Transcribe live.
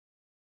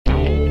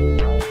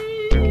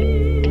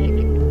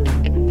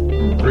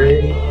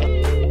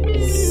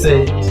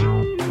set,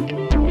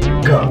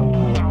 go.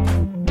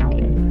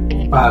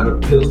 Fire the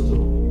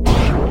pistol,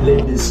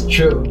 let this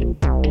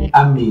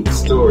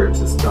story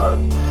to start.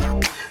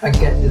 I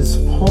got this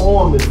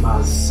poem in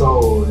my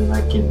soul and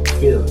I can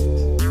feel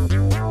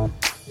it.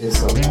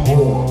 It's a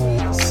poem in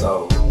my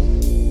soul.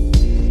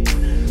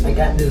 I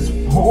got this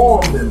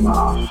poem in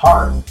my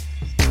heart.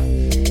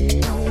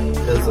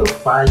 There's a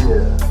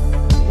fire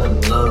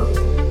of love.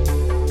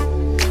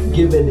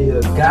 Giving the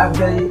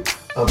agave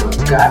of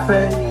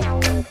agape.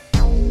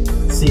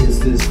 See, it's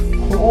this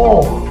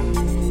poem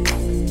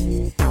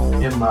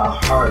in my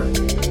heart.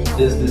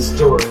 There's this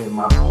story in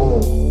my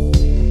poem.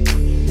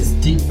 It's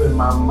deep in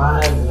my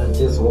mind and I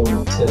just want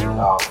to tell it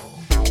all.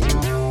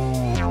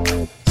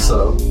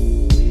 So,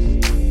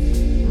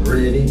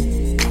 ready,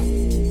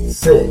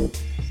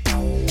 set,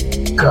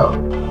 go.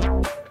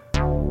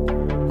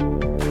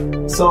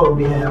 So on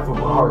behalf of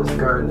My Heart's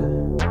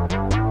Garden,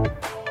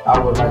 I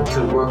would like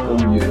to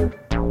welcome you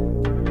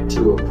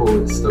to A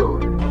Poet's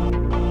Story.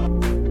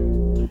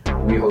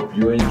 We hope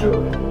you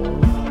enjoy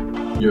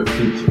your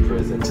future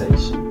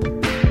presentation.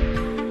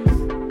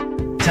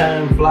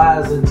 Time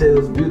flies and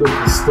tells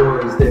beautiful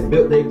stories that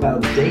built a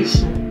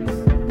foundation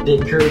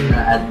that carry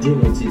my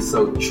identity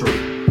so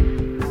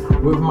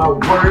true. With my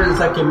words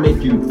I can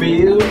make you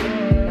feel,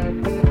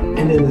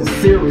 and in the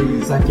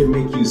series I can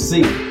make you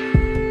see.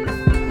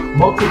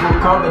 Multiple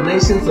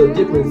combinations of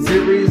different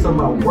series of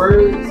my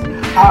words,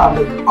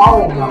 I'll make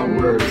all my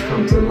words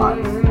come to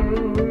life.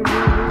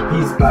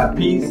 Piece by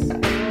piece.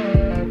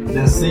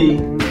 Now see,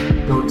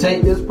 don't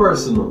take this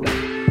personal.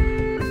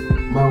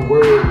 My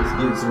words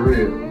gets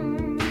real.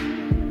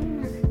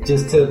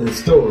 Just telling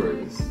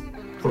stories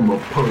from a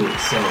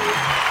poet's soul.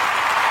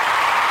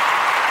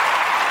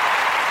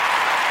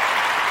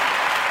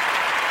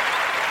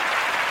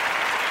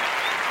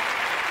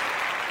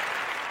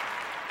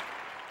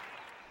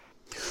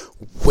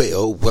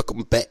 Well,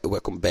 welcome back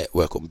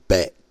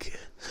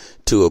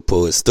to A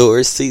Poet's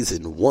Story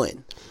Season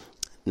 1.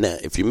 Now,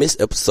 if you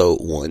missed episode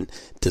 1,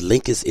 the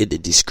link is in the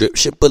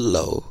description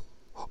below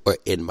or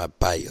in my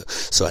bio.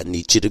 So I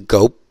need you to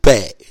go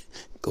back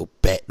to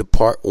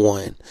part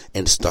 1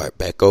 and start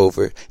back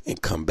over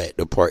and come back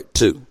to part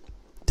 2.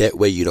 That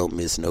way you don't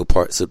miss no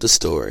parts of the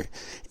story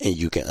and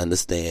you can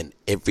understand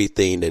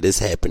everything that is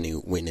happening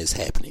when it's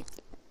happening.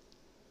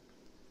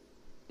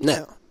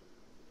 Now,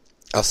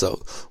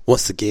 also,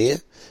 once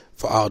again,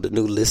 for all the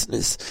new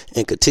listeners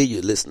and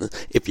continued listeners,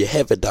 if you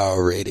haven't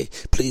already,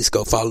 please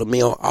go follow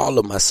me on all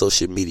of my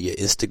social media,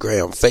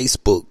 Instagram,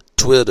 Facebook,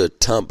 Twitter,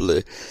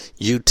 Tumblr,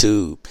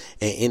 YouTube,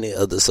 and any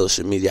other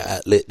social media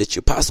outlet that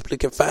you possibly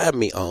can find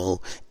me on.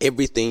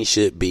 Everything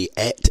should be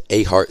at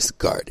A Heart's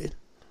Garden.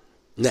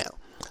 Now,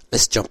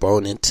 let's jump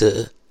on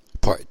into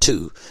part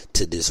 2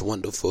 to this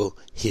wonderful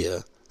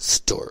here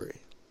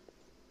story.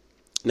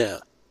 Now,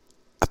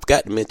 I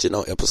forgot to mention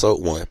on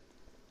episode 1,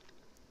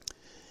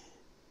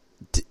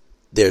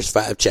 there's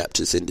 5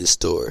 chapters in this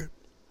story.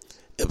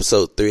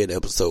 Episode 3 and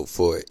episode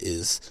 4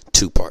 is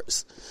 2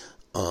 parts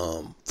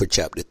for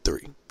chapter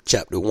 3.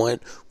 Chapter 1,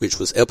 which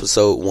was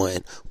episode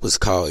 1, was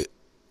called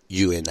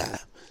You and I.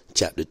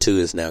 Chapter 2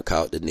 is now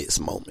called The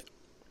Next Moment.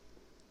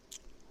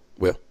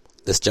 Well,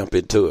 let's jump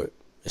into it,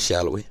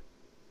 shall we?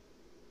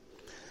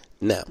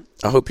 Now,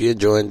 I hope you're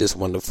enjoying this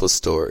wonderful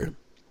story.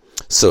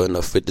 So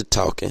enough with the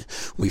talking,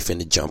 we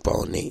finna jump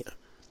on in.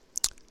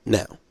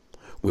 Now,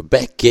 we're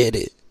back at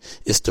it.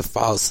 It's the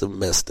fall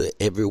semester.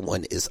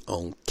 Everyone is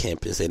on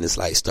campus and it's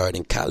like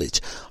starting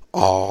college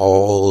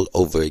all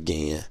over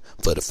again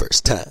for the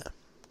first time.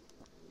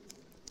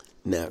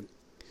 Now,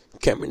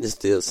 Cameron is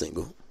still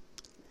single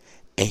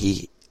and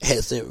he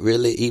hasn't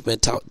really even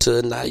talked to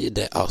Anaya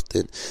that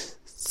often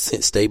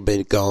since they've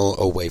been gone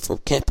away from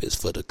campus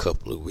for the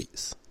couple of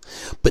weeks.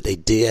 But they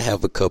did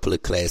have a couple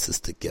of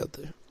classes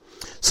together.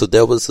 So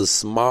there was a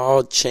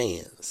small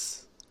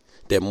chance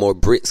that more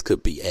bricks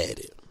could be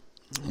added.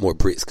 More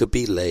bricks could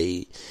be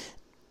laid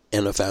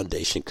and a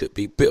foundation could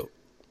be built.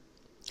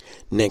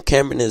 Now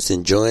Cameron is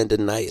enjoying the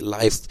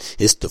nightlife.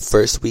 It's the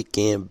first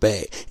weekend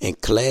back and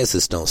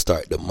classes don't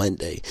start till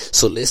Monday.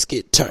 So let's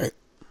get turned.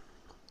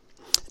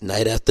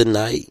 Night after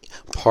night,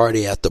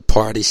 party after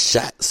party,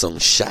 shots on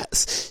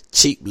shots,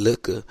 cheap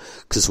liquor.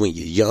 Cause when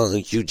you're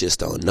young, you just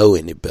don't know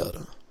any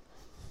better.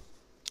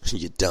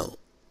 You don't.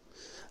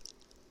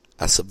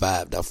 I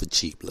survived off of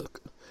cheap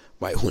liquor.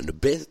 Right, when the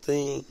best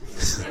thing...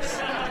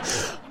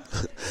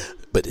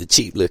 But the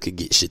cheap liquor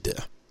gets you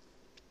there.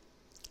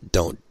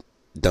 Don't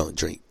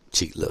drink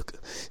cheap liquor.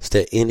 Is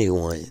there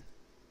anyone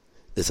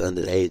that's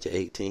under the age of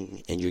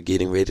 18 and you're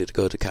getting ready to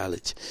go to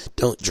college?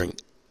 Don't drink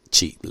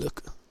cheap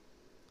liquor.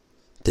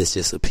 That's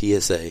just a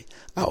PSA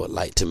I would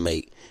like to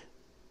make.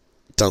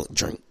 Don't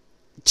drink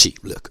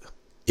cheap liquor.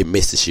 It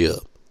messes you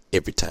up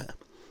every time.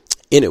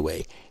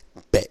 Anyway,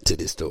 back to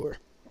this story.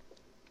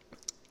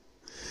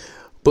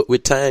 But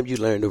with time, you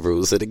learn the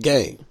rules of the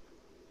game.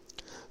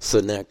 So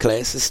now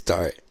classes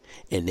start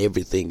and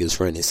everything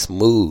is running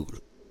smooth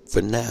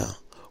for now.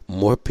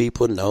 more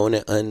people, known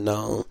and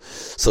unknown.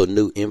 So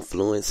new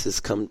influences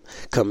come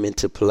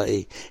into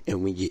play,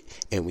 and when you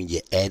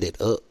add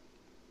it up,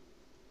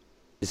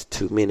 it's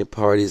too many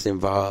parties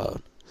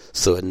involved.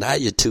 So now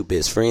your two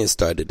best friends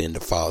started in the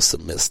fall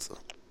semester.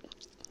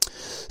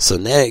 So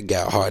now it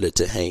got harder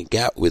to hang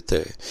out with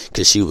her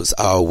because she was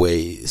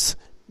always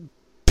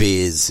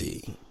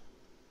busy.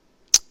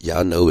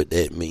 Y'all know what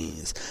that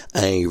means.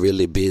 I ain't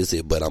really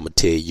busy, but I'm going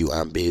to tell you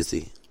I'm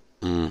busy.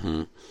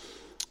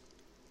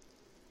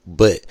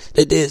 But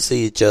they did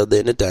see each other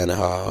in the dining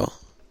hall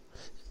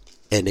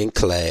and in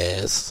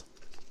class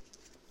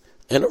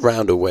and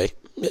around the way.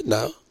 You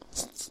know,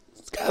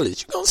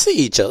 college, you're going to see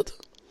each other.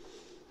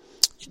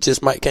 You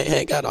just might can't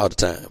hang out all the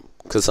time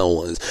because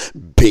someone's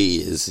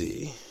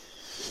busy.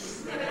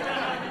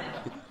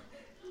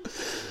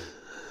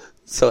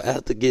 So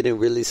after getting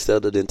really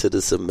settled into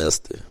the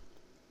semester,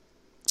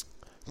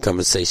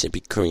 conversation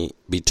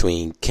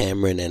between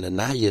Cameron and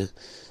Anaya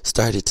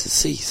started to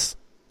cease.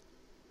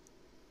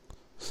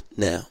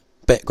 Now,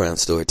 background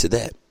story to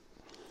that.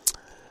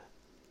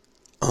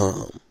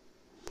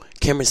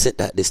 Cameron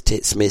sent out this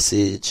text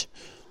message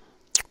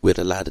with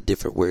a lot of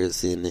different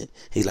words in it.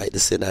 He liked to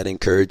send out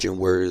encouraging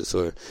words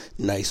or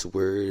nice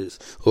words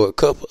or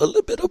a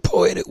little bit of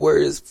poetic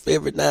words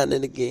every now and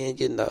again,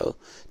 you know,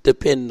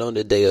 depending on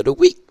the day of the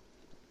week.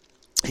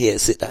 He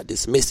had sent out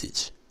this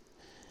message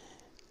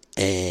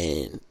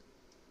and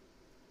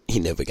he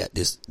never got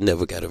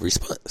a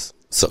response.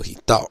 So he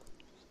thought.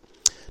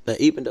 Now,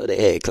 even though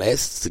they had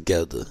classes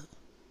together,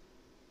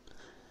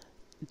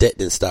 that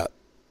didn't stop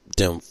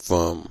them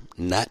from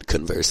not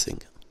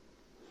conversing.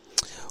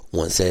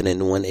 One sat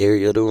in one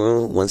area of the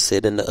room, one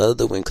sat in the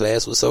other. When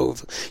class was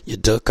over, you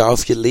duck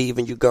off, you leave,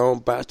 and you go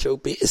about your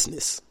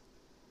business.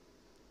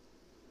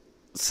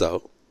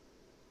 So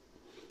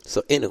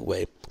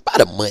anyway,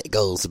 about a month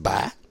goes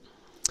by,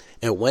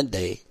 and one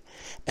day,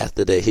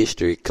 after the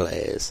history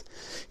class,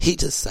 he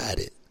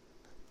decided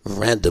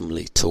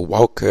randomly to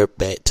walk her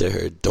back to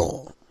her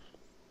dorm.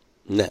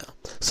 Now,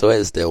 so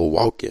as they're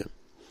walking,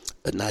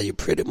 Anaya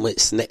pretty much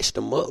snatched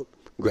him up,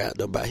 grabbed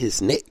him by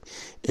his neck,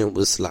 and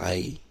was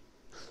like,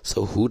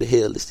 "So who the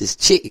hell is this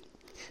chick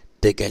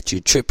that got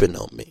you tripping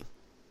on me?"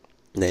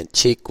 And that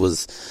chick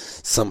was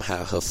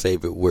somehow her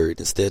favorite word.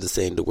 Instead of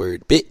saying the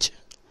word bitch,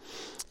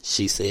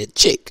 she said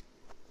chick.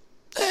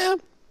 Now,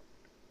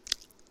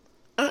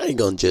 I ain't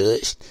gonna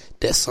judge.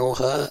 That's on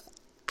her.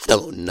 I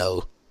don't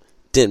know.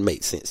 Didn't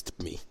make sense to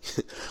me.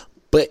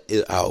 But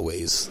it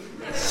always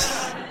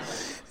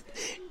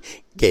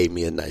gave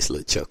me a nice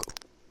little chuckle.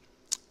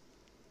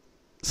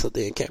 So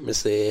then Cameron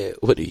said,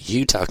 "What are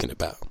you talking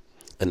about?"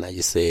 And now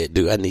you said,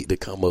 "Do I need to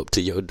come up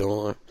to your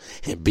dorm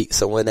and beat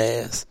someone's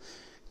ass?"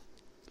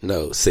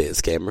 "No,"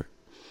 says Cameron.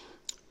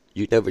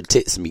 "You never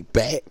text me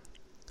back."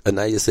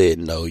 Anaya said,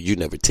 "No, you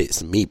never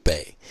text me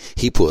back."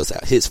 He pulls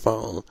out his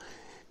phone,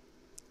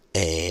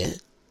 and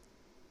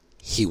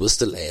he was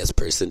the last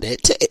person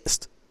that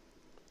texted.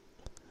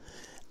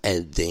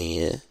 And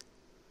then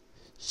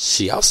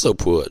she also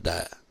pulled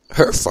out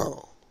her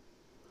phone,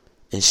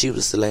 and she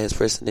was the last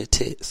person that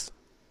texted.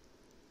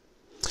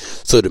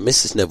 So the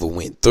message never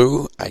went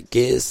through. I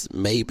guess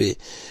maybe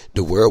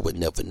the world would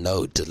never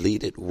know.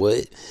 Deleted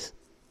what?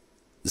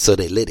 So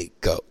they let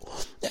it go.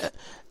 Now,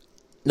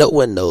 no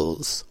one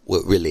knows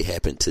what really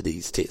happened to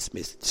these text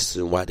messages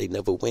and why they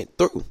never went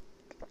through.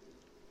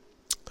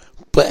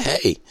 But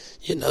hey,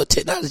 you know,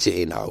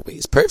 technology ain't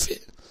always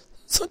perfect.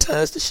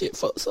 Sometimes the shit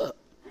fucks up.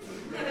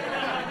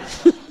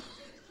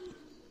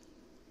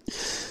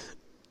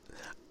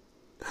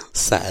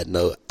 Side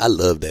note, I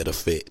love that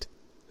effect.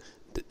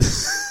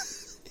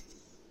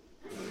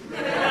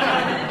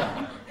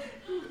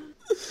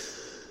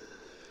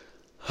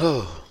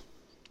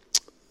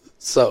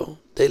 So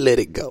they let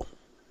it go.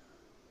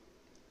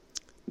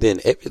 Then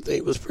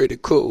everything was pretty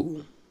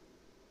cool.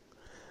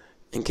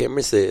 And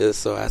Cameron says,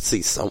 "So I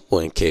see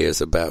someone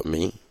cares about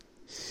me."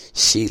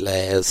 She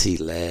laughs, he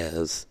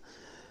laughs.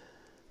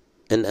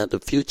 And now the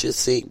future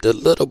seemed a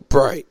little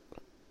brighter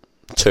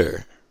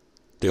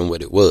than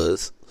what it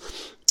was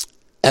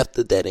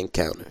after that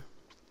encounter.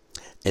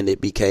 And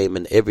it became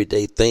an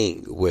everyday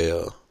thing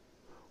where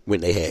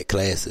when they had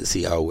classes,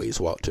 he always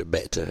walked her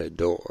back to her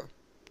dorm.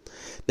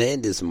 Now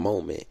in this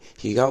moment,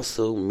 he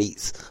also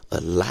meets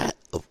a lot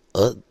of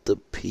other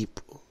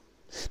people.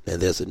 Now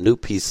there's a new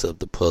piece of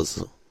the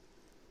puzzle,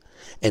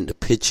 and the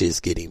picture is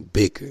getting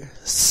bigger.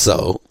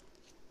 So,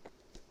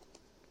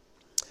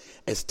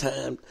 as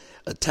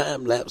a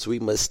time lapse we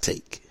must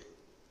take.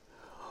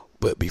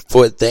 But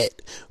before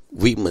that,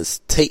 we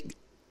must take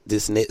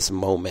this next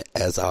moment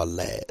as our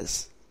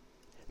last.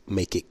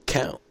 Make it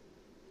count.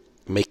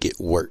 Make it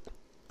work.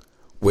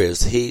 Where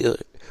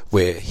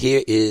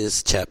here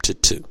is chapter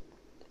 2.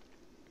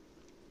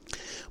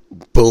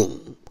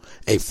 Boom.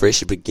 A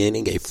fresh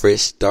beginning, a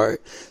fresh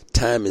start.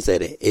 Time is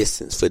at an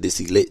essence for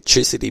this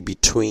electricity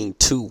between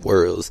two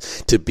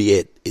worlds to be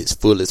at its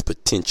fullest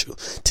potential,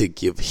 to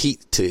give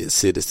heat to its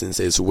citizens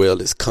as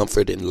well as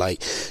comfort and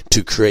light,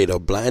 to create a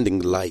blinding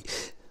light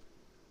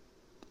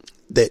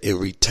that in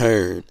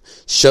return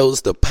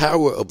shows the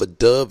power of a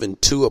dove in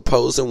two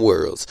opposing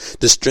worlds,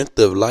 the strength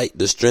of light,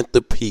 the strength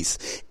of peace.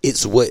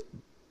 It's what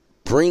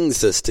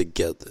brings us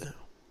together,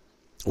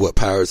 what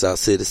powers our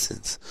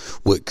citizens,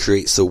 what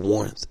creates a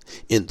warmth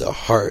in the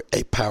heart,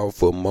 a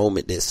powerful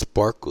moment that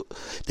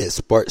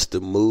sparks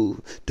the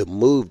move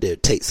that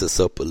takes us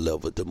up a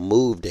level, the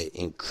move that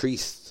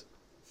increases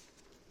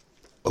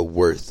a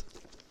worth,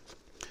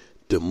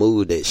 the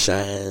move that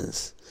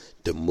shines,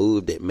 the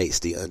move that makes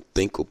the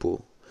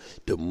unthinkable,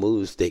 the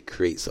moves that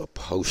creates a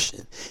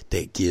potion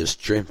that gives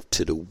strength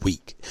to the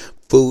weak,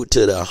 food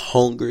to the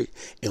hungry,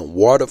 and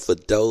water for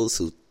those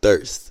who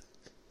thirst,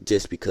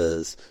 just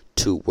because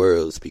two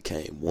worlds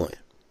became one.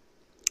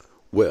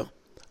 Well,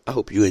 I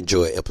hope you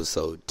enjoy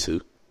episode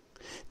 2.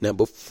 Now,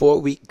 before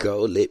we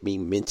go, let me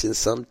mention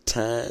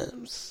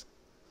sometimes,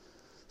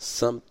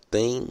 some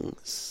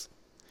things,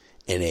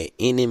 and at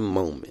any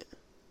moment,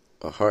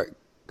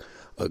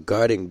 a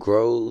garden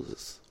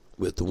grows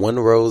with one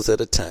rose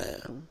at a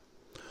time.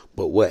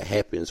 But what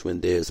happens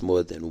when there's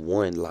more than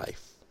one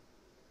life?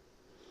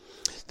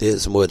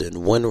 There's more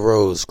than one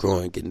rose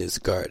growing in this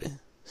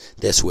garden.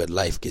 That's where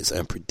life gets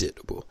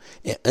unpredictable.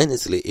 And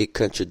honestly, it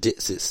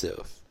contradicts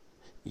itself.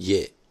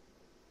 Yet,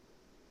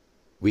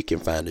 we can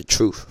find the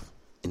truth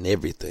in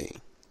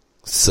everything.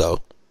 So,